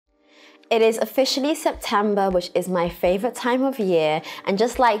It is officially September, which is my favorite time of year. And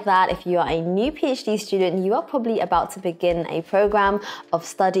just like that, if you are a new PhD student, you are probably about to begin a program of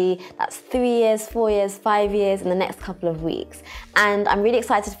study that's 3 years, 4 years, 5 years in the next couple of weeks. And I'm really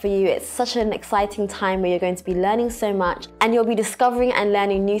excited for you. It's such an exciting time where you're going to be learning so much and you'll be discovering and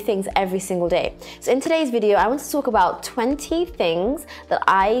learning new things every single day. So in today's video, I want to talk about 20 things that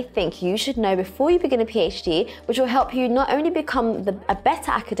I think you should know before you begin a PhD, which will help you not only become a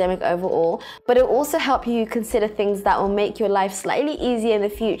better academic overall, but it will also help you consider things that will make your life slightly easier in the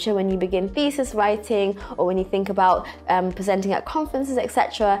future when you begin thesis writing or when you think about presenting at conferences,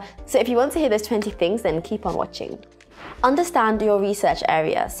 etc. So if you want to hear those 20 things, then keep on watching. Understand your research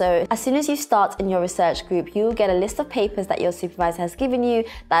area. So as soon as you start in your research group, you'll get a list of papers that your supervisor has given you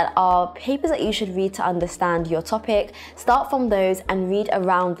that are papers that you should read to understand your topic. Start from those and read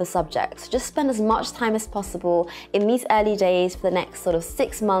around the subject. So just spend as much time as possible in these early days for the next sort of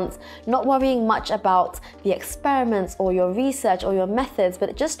 6 months, not worrying much about the experiments or your research or your methods,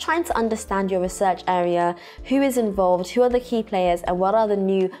 but just trying to understand your research area, who is involved, who are the key players, and what are the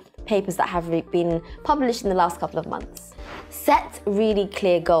new papers that have been published in the last couple of months. Set really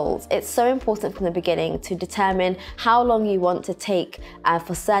clear goals. It's so important from the beginning to determine how long you want to take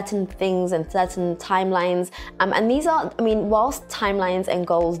for certain things and certain timelines. And these are, whilst timelines and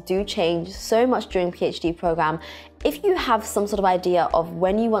goals do change so much during PhD program, if you have some sort of idea of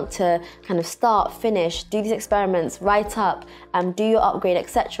when you want to kind of start, finish, do these experiments, write up, do your upgrade,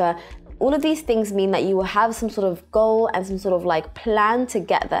 etc., all of these things mean that you will have some sort of goal and some sort of like plan to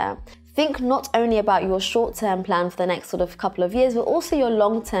get there. Think not only about your short-term plan for the next sort of couple of years, but also your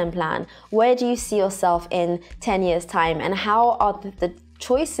long-term plan. Where do you see yourself in 10 years' time, and how are the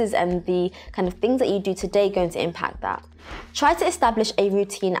choices and the kind of things that you do today going to impact that? Try to establish a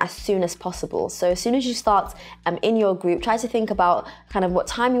routine as soon as possible. So as soon as you start in your group, try to think about kind of what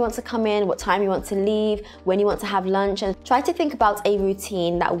time you want to come in, what time you want to leave, when you want to have lunch, and try to think about a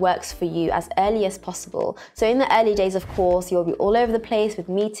routine that works for you as early as possible. So in the early days, of course, you'll be all over the place with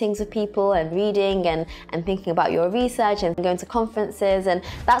meetings with people and reading and thinking about your research and going to conferences, and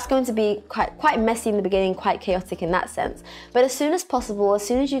that's going to be quite messy in the beginning, quite chaotic in that sense. But as soon as possible, as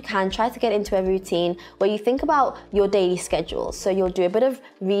soon as you can, try to get into a routine where you think about your daily schedule. So you'll do a bit of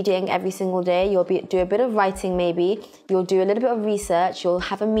reading every single day, you'll do a bit of writing maybe, you'll do a little bit of research, you'll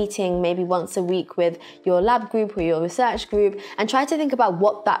have a meeting maybe once a week with your lab group or your research group, and try to think about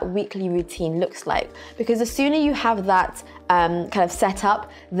what that weekly routine looks like. Because the sooner you have that kind of set up,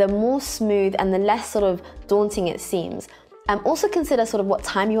 the more smooth and the less sort of daunting it seems. Also consider sort of what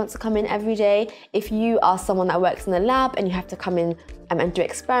time you want to come in every day. If you are someone that works in the lab and you have to come in and do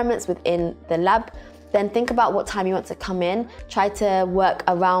experiments within the lab, then think about what time you want to come in. Try to work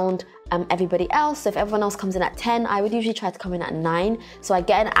around everybody else. So if everyone else comes in at 10, I would usually try to come in at 9. So I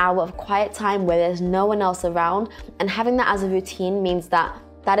get an hour of quiet time where there's no one else around. And having that as a routine means that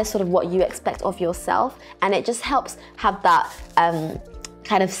that is sort of what you expect of yourself. And it just helps have that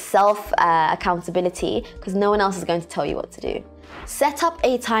kind of self accountability, because no one else is going to tell you what to do. Set up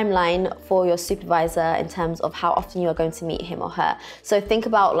a timeline for your supervisor in terms of how often you are going to meet him or her. So think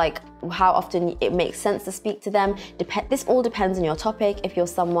about like how often it makes sense to speak to them. This all depends on your topic. If you're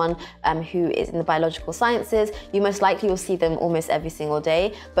someone who is in the biological sciences, you most likely will see them almost every single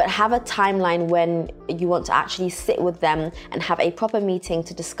day, but have a timeline when you want to actually sit with them and have a proper meeting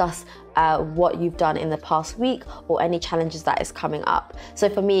to discuss what you've done in the past week or any challenges that is coming up. So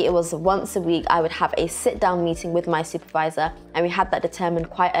for me, it was once a week I would have a sit-down meeting with my supervisor, and we had that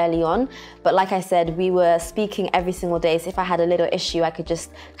determined quite early on. But like I said, we were speaking every single day, so if I had a little issue, I could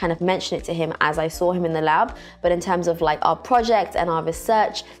just kind of mention it to him as I saw him in the lab. But in terms of like our project and our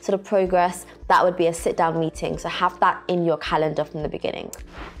research sort of progress, that would be a sit-down meeting. So have that in your calendar from the beginning.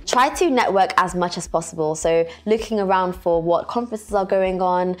 Try to network as much as possible. So looking around for what conferences are going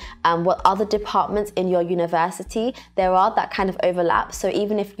on, what other departments in your university there are that kind of overlap. So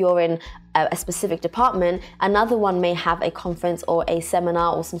even if you're in a specific department, another one may have a conference or a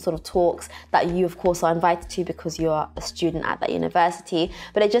seminar or some sort of talks that you of course are invited to because you're a student at that university.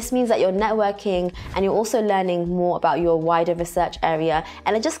 But it just means that you're networking and you're also learning more about your wider research area,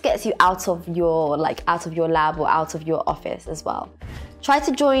 and it just gets you out of your lab or out of your office as well. Try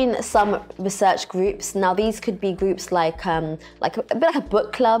to join some research groups. Now these could be groups like a bit like a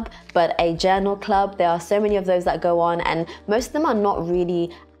book club, but a journal club. There are so many of those that go on, and most of them are not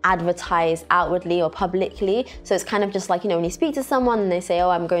really advertise outwardly or publicly. So it's kind of just like, you know, when you speak to someone and they say, oh,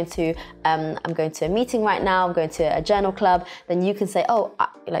 I'm going to a meeting right now, I'm going to a journal club, then you can say, oh,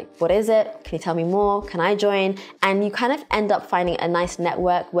 like, what is it? Can you tell me more? Can I join? And you kind of end up finding a nice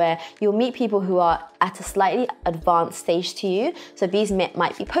network where you'll meet people who are at a slightly advanced stage to you. So these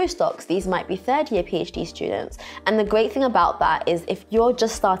might be postdocs, these might be third-year PhD students. And the great thing about that is if you're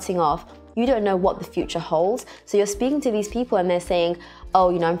just starting off, you don't know what the future holds. So you're speaking to these people and they're saying, oh,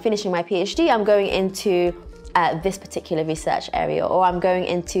 you know, I'm finishing my PhD, I'm going into this particular research area, or I'm going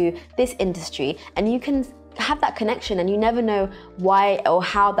into this industry. And you can have that connection and you never know why or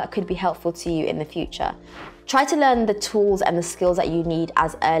how that could be helpful to you in the future. Try to learn the tools and the skills that you need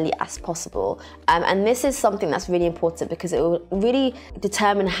as early as possible. And this is something that's really important because it will really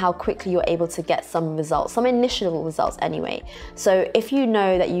determine how quickly you're able to get some results, some initial results anyway. So if you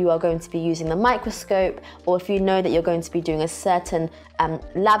know that you are going to be using the microscope, or if you know that you're going to be doing a certain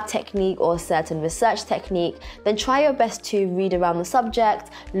lab technique or a certain research technique, then try your best to read around the subject,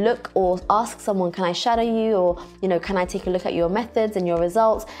 look or ask someone, can I shadow you? Or, you know, can I take a look at your methods and your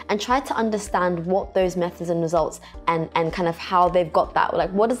results, and try to understand what those methods and results and kind of how they've got that. Like,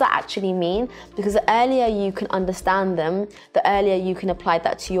 what does that actually mean? Because the earlier you can understand them, the earlier you can apply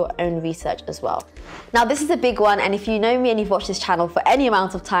that to your own research as well. Now, this is a big one, and if you know me and you've watched this channel for any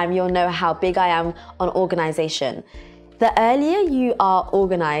amount of time, you'll know how big I am on organization. The earlier you are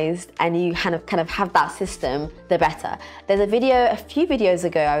organized and you kind of have that system, the better. There's a few videos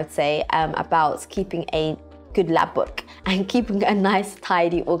ago, I would say, about keeping a good lab book and keeping a nice,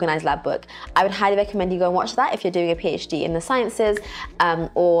 tidy, organized lab book. I would highly recommend you go and watch that if you're doing a PhD in the sciences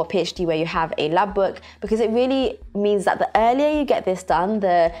or a PhD where you have a lab book, because it really means that the earlier you get this done,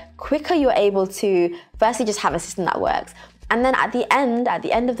 the quicker you're able to firstly just have a system that works. And then at the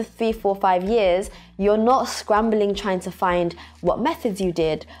end of the 3, 4, 5 years, you're not scrambling trying to find what methods you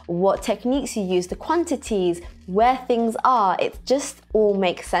did, what techniques you used, the quantities, where things are. It just all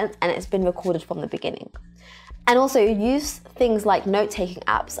makes sense and it's been recorded from the beginning. And also use things like note-taking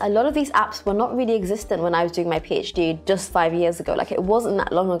apps. A lot of these apps were not really existent when I was doing my PhD just 5 years ago. Like, it wasn't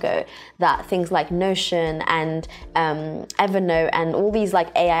that long ago that things like Notion and Evernote and all these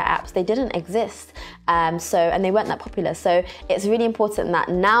like AI apps, they didn't exist. And they weren't that popular. So it's really important that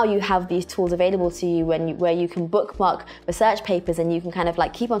now you have these tools available to you where you can bookmark research papers and you can kind of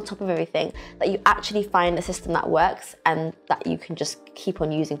like keep on top of everything, that you actually find a system that works and that you can just keep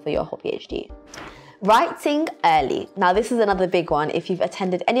on using for your whole PhD. Writing early. Now, this is another big one. If you've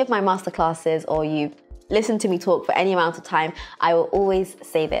attended any of my masterclasses or you listen to me talk for any amount of time, I will always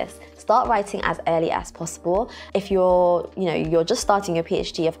say this. Start writing as early as possible. If you're just starting your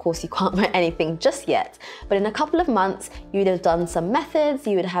PhD, of course you can't write anything just yet. But in a couple of months, you would have done some methods,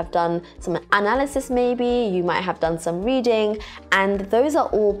 you would have done some analysis maybe, you might have done some reading, and those are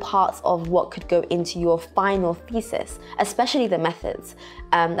all parts of what could go into your final thesis, especially the methods.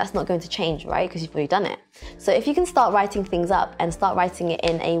 That's not going to change, right? Because you've already done it. So if you can start writing things up and start writing it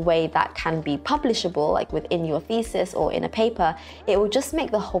in a way that can be publishable, like within your thesis or in a paper, it will just make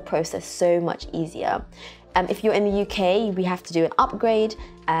the whole process so much easier. If you're in the UK, we have to do an upgrade,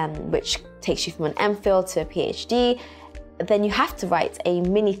 which takes you from an MPhil to a PhD. Then you have to write a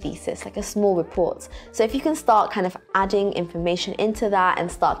mini thesis, like a small report. So if you can start kind of adding information into that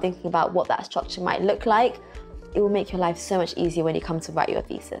and start thinking about what that structure might look like, it will make your life so much easier when you come to write your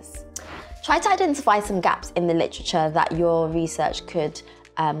thesis. Try to identify some gaps in the literature that your research could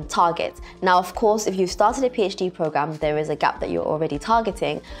target. Now, of course, if you've started a PhD program, there is a gap that you're already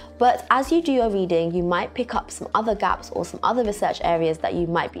targeting, but as you do your reading, you might pick up some other gaps or some other research areas that you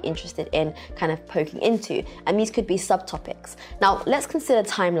might be interested in kind of poking into, and these could be subtopics. Now, let's consider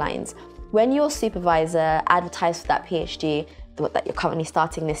timelines. When your supervisor advertised for that PhD that you're currently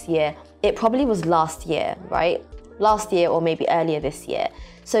starting this year, it probably was last year, right? Last year or maybe earlier this year.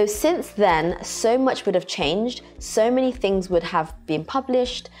 So since then, so much would have changed. So many things would have been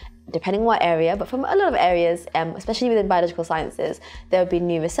published, depending on what area, but from a lot of areas, especially within biological sciences, there would be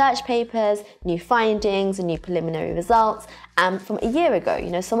new research papers, new findings, and new preliminary results. From a year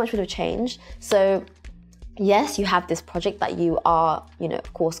ago, so much would have changed. So yes, you have this project that you are,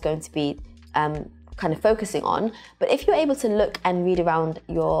 of course, going to be kind of focusing on, but if you're able to look and read around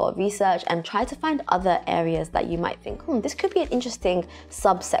your research and try to find other areas that you might think, this could be an interesting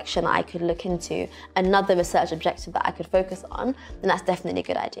subsection that I could look into, another research objective that I could focus on, then that's definitely a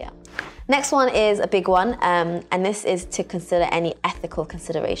good idea. Next one is a big one, and this is to consider any ethical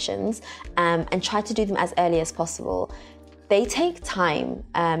considerations and try to do them as early as possible. They take time.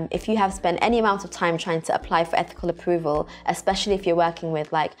 If you have spent any amount of time trying to apply for ethical approval, especially if you're working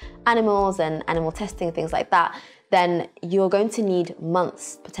with like animals and animal testing and things like that, then you're going to need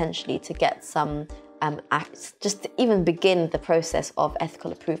months potentially to get some just to even begin the process of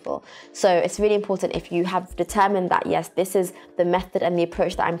ethical approval. So it's really important, if you have determined that, yes, this is the method and the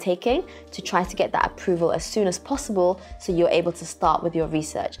approach that I'm taking, to try to get that approval as soon as possible so you're able to start with your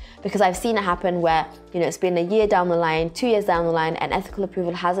research. Because I've seen it happen where, it's been a year down the line, 2 years down the line, and ethical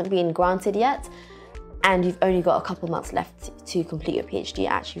approval hasn't been granted yet, and you've only got a couple months left to complete your PhD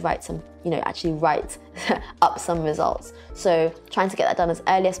and actually write up some results. So trying to get that done as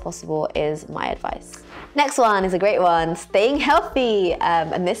early as possible is my advice. Next one is a great one, staying healthy.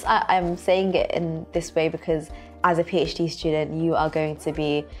 And this, I'm saying it in this way because as a PhD student, you are going to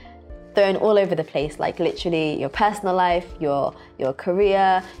be thrown all over the place, like literally your personal life, your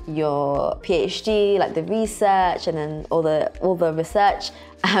career, your PhD, like the research, and then all the research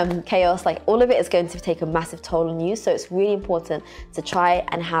chaos, like all of it is going to take a massive toll on you. So it's really important to try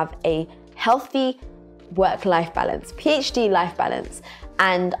and have a healthy work-life balance, PhD life balance.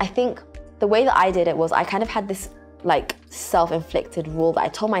 And I think the way that I did it was I kind of had this like self-inflicted rule that I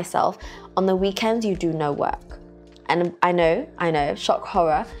told myself, on the weekends you do no work. And I know, shock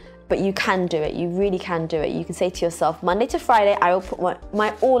horror, but you can do it. You really can do it. You can say to yourself, Monday to Friday, I will put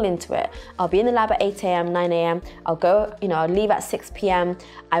my all into it. I'll be in the lab at 8 a.m., 9 a.m. I'll go, I'll leave at 6 p.m.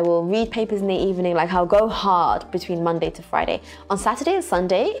 I will read papers in the evening. Like, I'll go hard between Monday to Friday. On Saturday and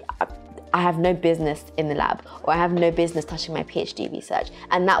Sunday, I have no business in the lab, or I have no business touching my PhD research.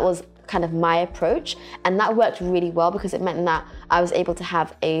 And that was kind of my approach. And that worked really well because it meant that I was able to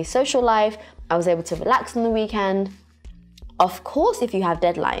have a social life. I was able to relax on the weekend. Of course, if you have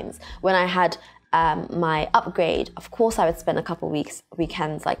deadlines, when I had my upgrade, of course I would spend a couple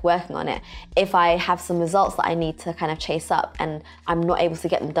weekends like working on it. If I have some results that I need to kind of chase up and I'm not able to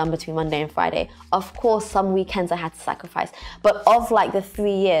get them done between Monday and Friday, of course some weekends I had to sacrifice. But of like the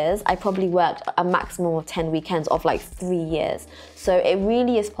 3 years, I probably worked a maximum of 10 weekends of like 3 years. So it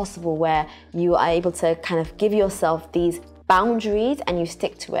really is possible where you are able to kind of give yourself these boundaries and you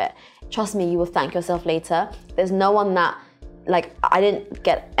stick to it. Trust me, you will thank yourself later. There's no one that, like, I didn't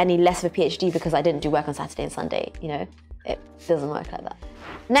get any less of a PhD because I didn't do work on Saturday and Sunday, it doesn't work like that.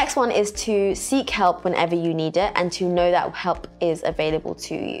 Next one is to seek help whenever you need it and to know that help is available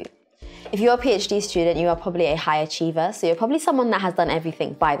to you. If you're a PhD student, you are probably a high achiever, so you're probably someone that has done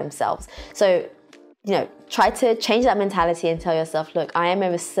everything by themselves. So, try to change that mentality and tell yourself, look, I am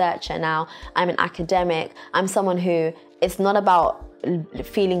a researcher now, I'm an academic, I'm someone who, it's not about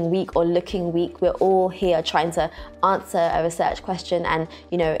feeling weak or looking weak. We're all here trying to answer a research question and,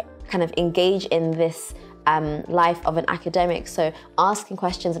 kind of engage in this life of an academic. So asking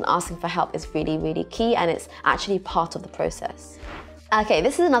questions and asking for help is really, really key, and it's actually part of the process. Okay,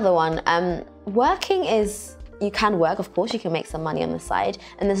 this is another one. Working is, you can work, of course, you can make some money on the side,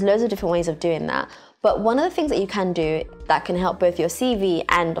 and there's loads of different ways of doing that. But one of the things that you can do that can help both your CV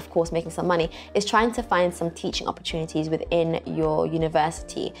and, of course, making some money is trying to find some teaching opportunities within your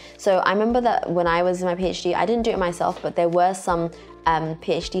university. So I remember that when I was in my PhD, I didn't do it myself, but there were some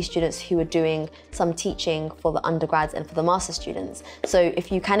PhD students who were doing some teaching for the undergrads and for the master students. So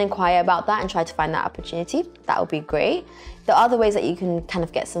if you can inquire about that and try to find that opportunity, that would be great. There are other ways that you can kind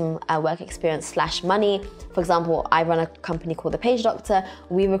of get some work experience / money. For example, I run a company called The Page Doctor.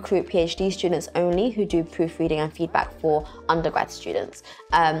 We recruit PhD students only who do proofreading and feedback for undergrad students.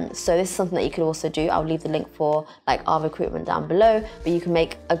 So this is something that you could also do. I'll leave the link for like our recruitment down below, but you can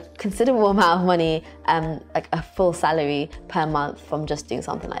make a considerable amount of money, like a full salary per month from just doing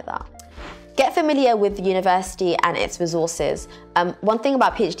something like that. Get familiar with the university and its resources. One thing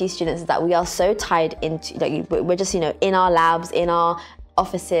about PhD students is that we are so tied into, like, we're just, in our labs, in our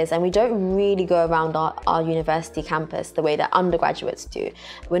offices, and we don't really go around our university campus the way that undergraduates do.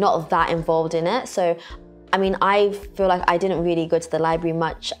 We're not that involved in it. So, I feel like I didn't really go to the library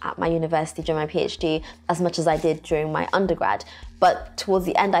much at my university during my PhD as much as I did during my undergrad. But towards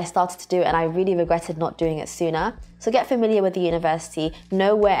the end, I started to do it, and I really regretted not doing it sooner. So get familiar with the university,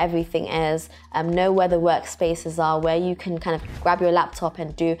 know where everything is, know where the workspaces are, where you can kind of grab your laptop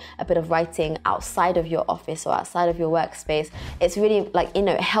and do a bit of writing outside of your office or outside of your workspace. It's really like,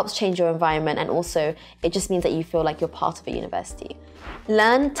 it helps change your environment, and also it just means that you feel like you're part of a university.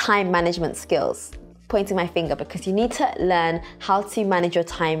 Learn time management skills. Pointing my finger, because you need to learn how to manage your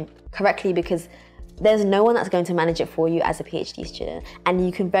time correctly, because there's no one that's going to manage it for you as a PhD student, and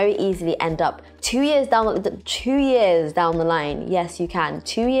you can very easily end up 2 years down the line. Yes, you can.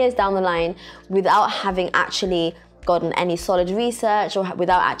 2 years down the line without having actually gotten any solid research, or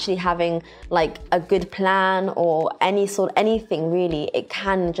without actually having like a good plan or anything really. It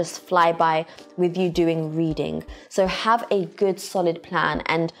can just fly by with you doing reading. So have a good solid plan,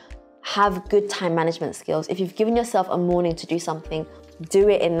 and have good time management skills. If you've given yourself a morning to do something, do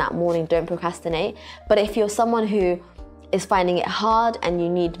it in that morning, don't procrastinate. But if you're someone who is finding it hard and you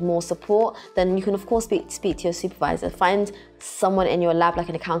need more support, then you can of course speak to your supervisor. Find someone in your lab, like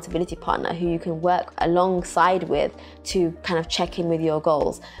an accountability partner, who you can work alongside with to kind of check in with your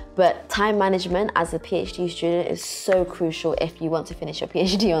goals. But time management as a PhD student is so crucial if you want to finish your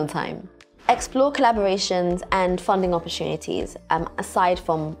PhD on time. Explore collaborations and funding opportunities aside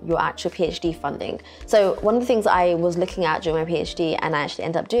from your actual PhD funding. So one of the things I was looking at during my PhD and I actually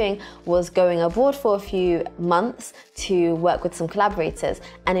ended up doing was going abroad for a few months to work with some collaborators.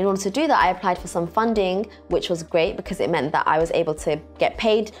 And in order to do that, I applied for some funding, which was great because it meant that I was able to get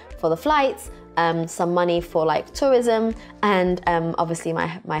paid for the flights, some money for like tourism, and obviously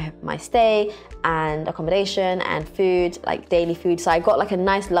my stay and accommodation and food, like daily food. So I got like a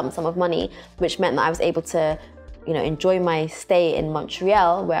nice lump sum of money, which meant that I was able to, you know, enjoy my stay in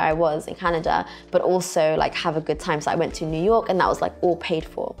Montreal, where I was in Canada, but also like have a good time. So I went to New York and that was like all paid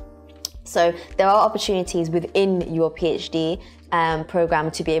for. So there are opportunities within your PhD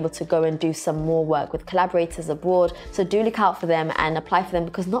program to be able to go and do some more work with collaborators abroad. So do look out for them and apply for them,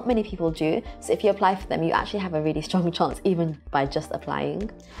 because not many people do. So if you apply for them, you actually have a really strong chance even by just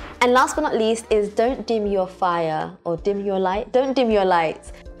applying. And last but not least is don't dim your fire or dim your light. Don't dim your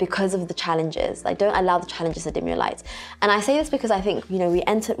lights because of the challenges. Like, don't allow the challenges to dim your lights. And I say this because I think, you know,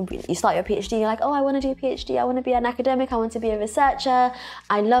 you start your PhD, you're like, oh, I want to do a PhD, I want to be an academic, I want to be a researcher,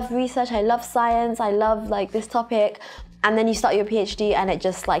 I love research, I love science, I love like this topic. And then you start your PhD and it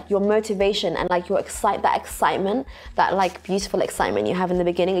just like your motivation and like that excitement, that like beautiful excitement you have in the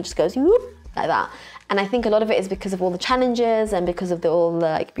beginning, it just goes whoop, like that. And I think a lot of it is because of all the challenges and because of all the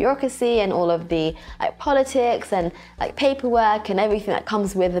like bureaucracy and all of the like politics and like paperwork and everything that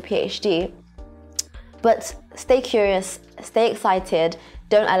comes with the PhD. But stay curious, stay excited.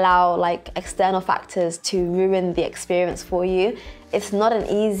 Don't allow like external factors to ruin the experience for you. It's not an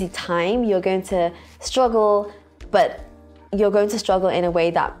easy time. You're going to struggle, but you're going to struggle in a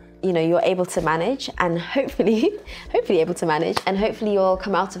way that, you know, you're able to manage, and hopefully able to manage, and hopefully you'll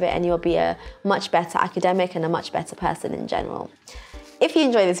come out of it and you'll be a much better academic and a much better person in general. If you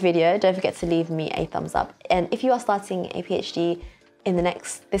enjoyed this video, don't forget to leave me a thumbs up. And if you are starting a PhD in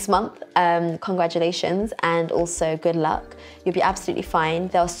this month, congratulations, and also good luck. You'll be absolutely fine.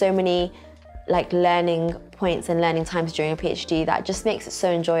 There are so many like learning points and learning times during a PhD that just makes it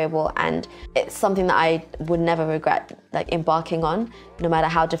so enjoyable, and it's something that I would never regret like embarking on, no matter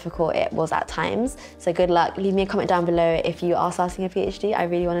how difficult it was at times. So good luck. Leave me a comment down below if you are starting a PhD. I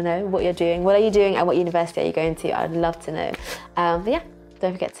really want to know what you're doing. What are you doing and what university are you going to? I'd love to know. But yeah,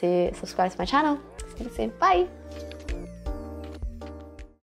 don't forget to subscribe to my channel. See you soon. Bye.